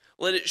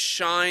 let it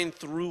shine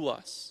through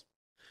us,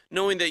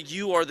 knowing that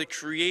you are the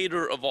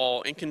creator of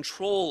all, in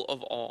control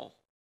of all.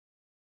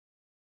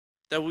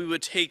 That we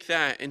would take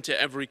that into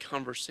every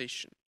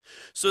conversation,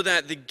 so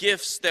that the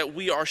gifts that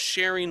we are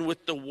sharing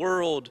with the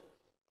world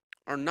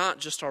are not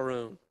just our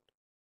own,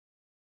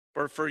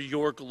 but for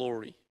your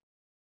glory.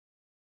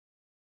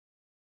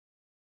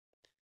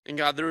 And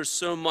God, there is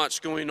so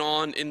much going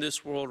on in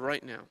this world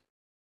right now.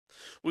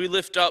 We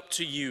lift up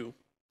to you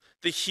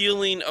the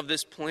healing of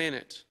this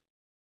planet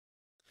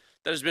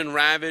that has been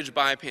ravaged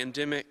by a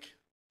pandemic,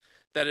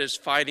 that is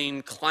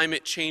fighting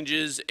climate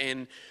changes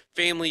and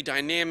family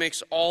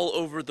dynamics all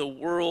over the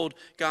world.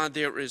 God,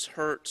 there is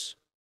hurt.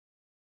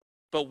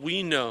 But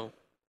we know,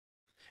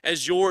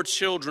 as your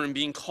children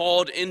being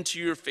called into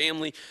your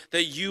family,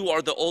 that you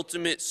are the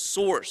ultimate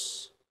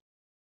source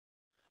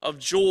of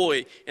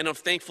joy and of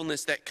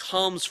thankfulness that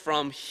comes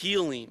from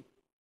healing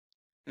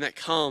and that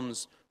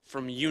comes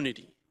from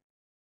unity.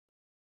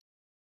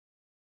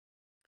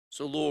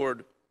 So,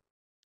 Lord,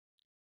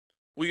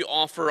 we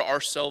offer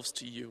ourselves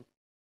to you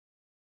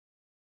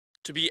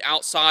to be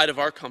outside of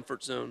our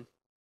comfort zone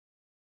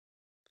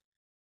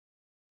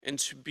and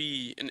to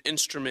be an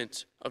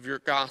instrument of your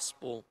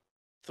gospel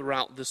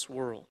throughout this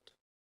world.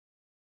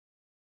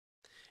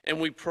 And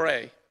we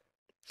pray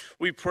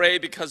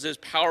because it is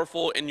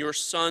powerful, and your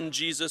Son,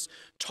 Jesus,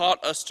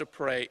 taught us to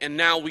pray. And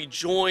now we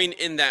join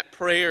in that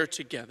prayer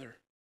together.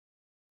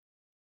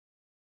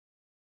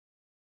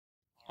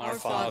 Our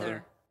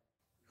Father,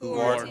 who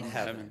art in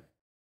heaven,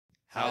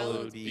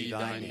 hallowed be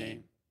thy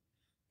name.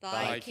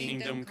 Thy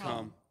kingdom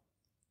come,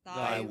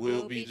 thy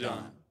will be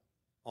done,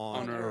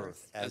 on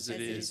earth as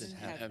it is in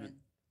heaven.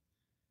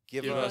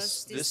 Give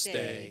us this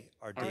day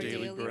our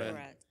daily bread,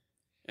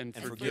 and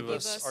forgive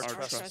us our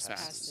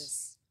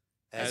trespasses,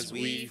 as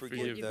we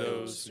forgive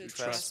those who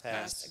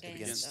trespass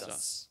against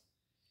us.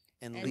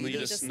 And lead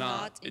us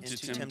not into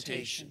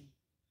temptation,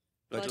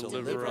 but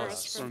deliver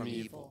us from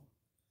evil.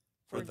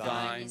 For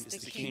thine is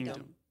the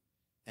kingdom,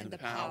 and the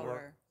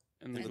power,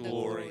 and the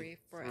glory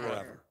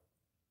forever.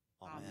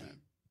 Amen.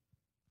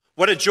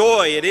 What a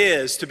joy it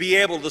is to be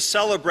able to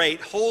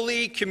celebrate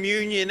Holy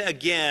Communion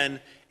again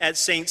at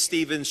St.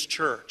 Stephen's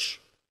Church.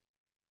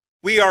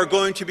 We are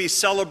going to be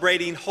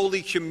celebrating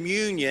Holy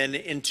Communion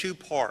in two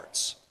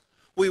parts.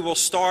 We will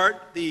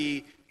start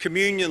the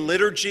communion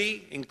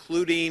liturgy,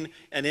 including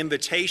an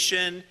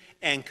invitation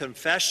and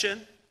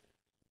confession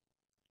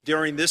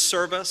during this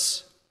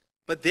service.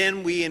 But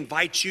then we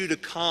invite you to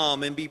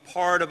come and be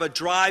part of a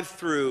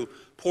drive-through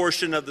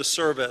portion of the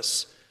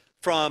service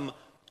from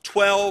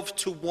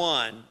 12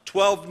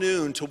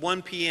 noon to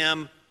 1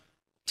 p.m.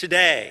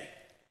 today,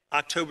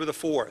 October the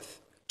 4th,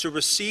 to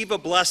receive a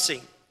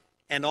blessing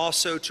and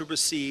also to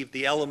receive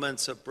the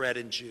elements of bread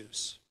and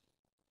juice.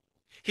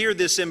 Hear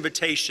this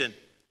invitation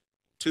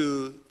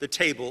to the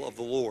table of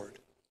the Lord.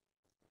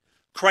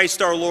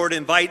 Christ our Lord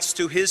invites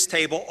to his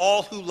table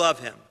all who love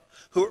him,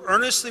 who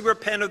earnestly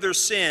repent of their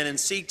sin and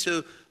seek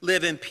to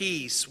live in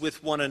peace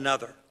with one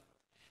another.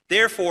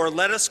 Therefore,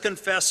 let us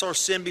confess our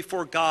sin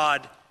before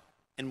God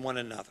and one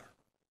another.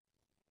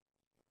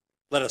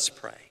 Let us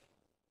pray.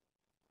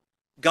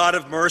 God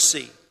of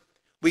mercy,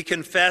 we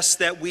confess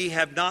that we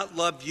have not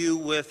loved you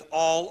with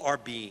all our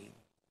being.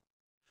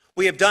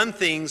 We have done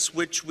things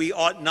which we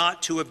ought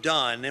not to have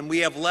done, and we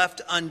have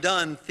left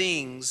undone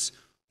things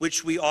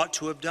which we ought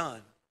to have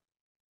done.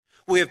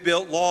 We have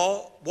built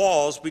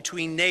walls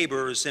between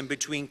neighbors and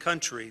between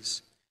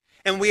countries,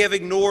 and we have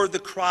ignored the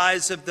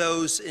cries of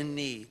those in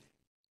need.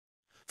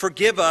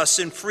 Forgive us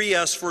and free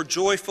us for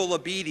joyful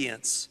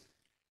obedience,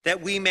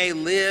 that we may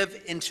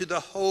live into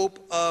the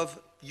hope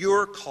of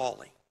your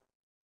calling,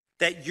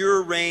 that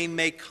your reign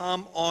may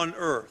come on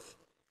earth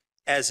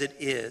as it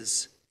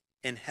is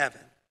in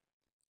heaven.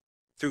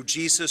 Through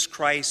Jesus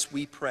Christ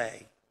we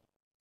pray.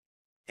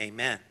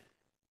 Amen.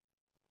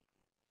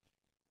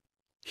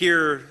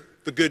 Hear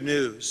the good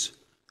news.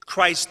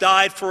 Christ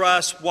died for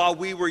us while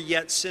we were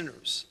yet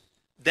sinners.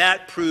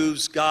 That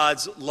proves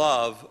God's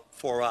love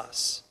for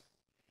us.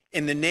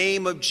 In the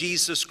name of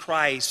Jesus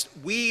Christ,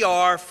 we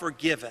are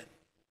forgiven.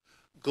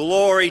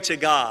 Glory to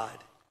God.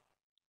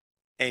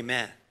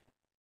 Amen.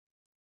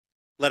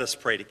 Let us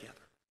pray together.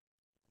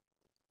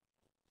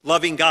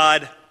 Loving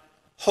God,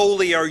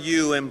 holy are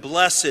you and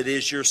blessed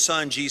is your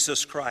Son,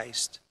 Jesus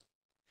Christ.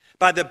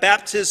 By the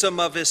baptism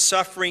of his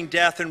suffering,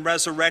 death, and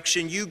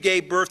resurrection, you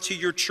gave birth to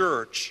your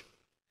church,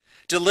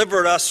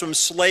 delivered us from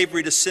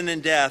slavery to sin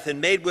and death,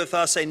 and made with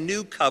us a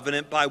new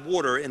covenant by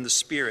water in the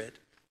Spirit.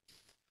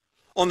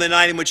 On the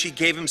night in which he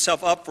gave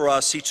himself up for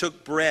us, he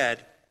took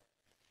bread,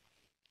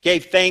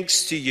 gave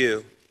thanks to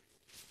you,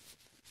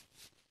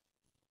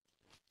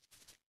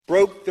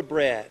 broke the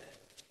bread,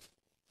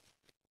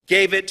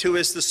 gave it to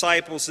his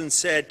disciples, and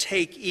said,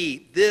 "Take,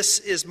 eat. This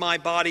is my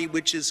body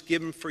which is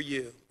given for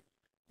you.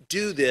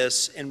 Do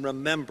this in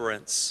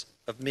remembrance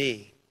of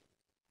me."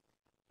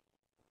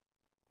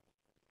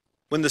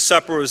 When the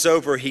supper was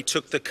over, he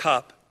took the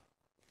cup.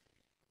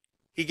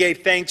 He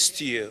gave thanks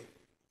to you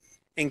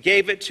and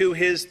gave it to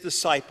his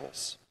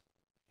disciples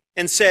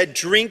and said,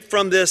 "Drink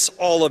from this,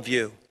 all of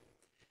you.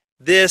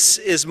 This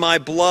is my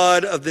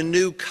blood of the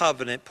new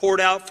covenant, poured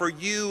out for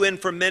you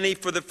and for many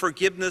for the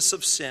forgiveness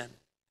of sin.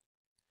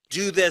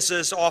 Do this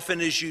as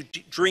often as you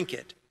drink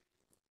it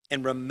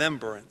in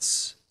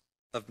remembrance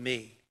of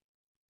me."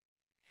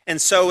 And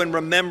so in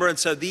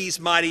remembrance of these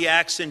mighty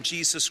acts in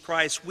Jesus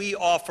Christ, we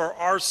offer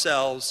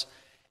ourselves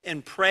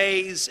in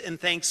praise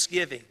and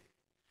thanksgiving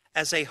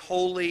as a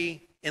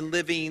holy and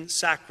living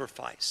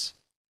sacrifice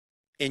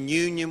in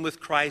union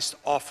with Christ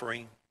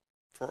offering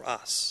for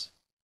us.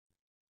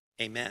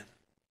 Amen.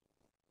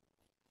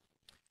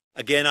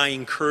 Again, I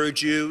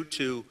encourage you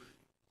to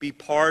be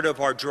part of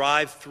our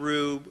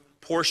drive-through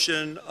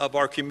portion of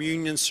our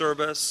communion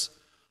service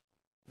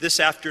this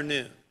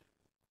afternoon,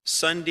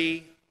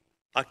 Sunday,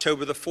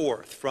 October the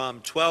 4th,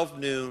 from 12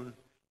 noon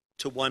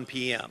to 1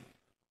 p.m.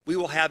 We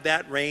will have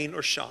that rain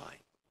or shine.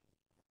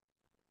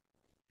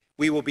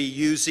 We will be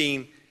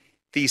using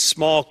these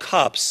small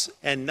cups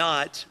and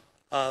not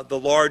the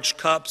large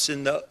cups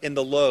in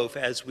the loaf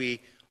as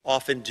we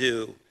often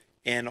do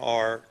in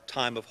our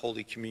time of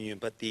Holy Communion,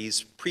 but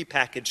these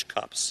prepackaged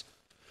cups.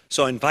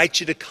 So I invite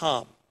you to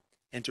come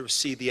and to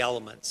receive the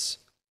elements.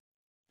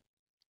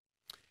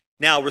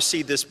 Now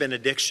receive this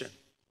benediction.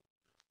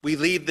 We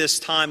leave this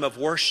time of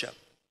worship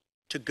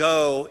to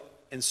go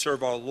and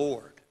serve our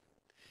Lord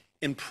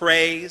in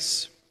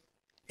praise,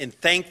 in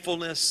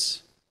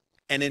thankfulness,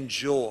 and in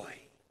joy.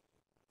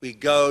 We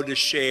go to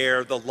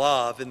share the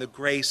love and the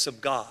grace of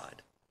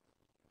God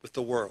with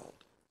the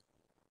world.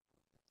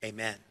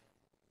 Amen.